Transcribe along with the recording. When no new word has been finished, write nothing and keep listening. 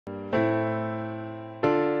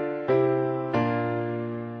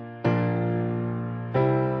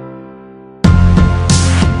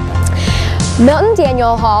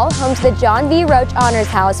Milton-Daniel Hall, home to the John V. Roach Honors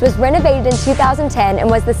House, was renovated in 2010 and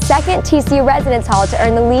was the second TCU residence hall to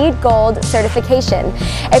earn the LEED Gold certification,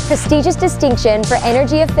 a prestigious distinction for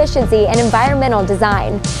energy efficiency and environmental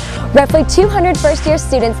design. Roughly 200 first-year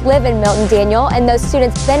students live in Milton-Daniel, and those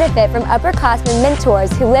students benefit from upperclassmen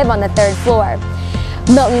mentors who live on the third floor.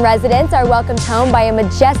 Milton residents are welcomed home by a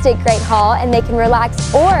majestic Great Hall, and they can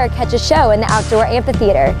relax or catch a show in the outdoor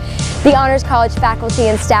amphitheater. The Honors College faculty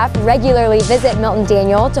and staff regularly visit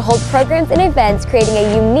Milton-Daniel to hold programs and events, creating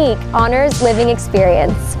a unique honors living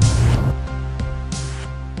experience.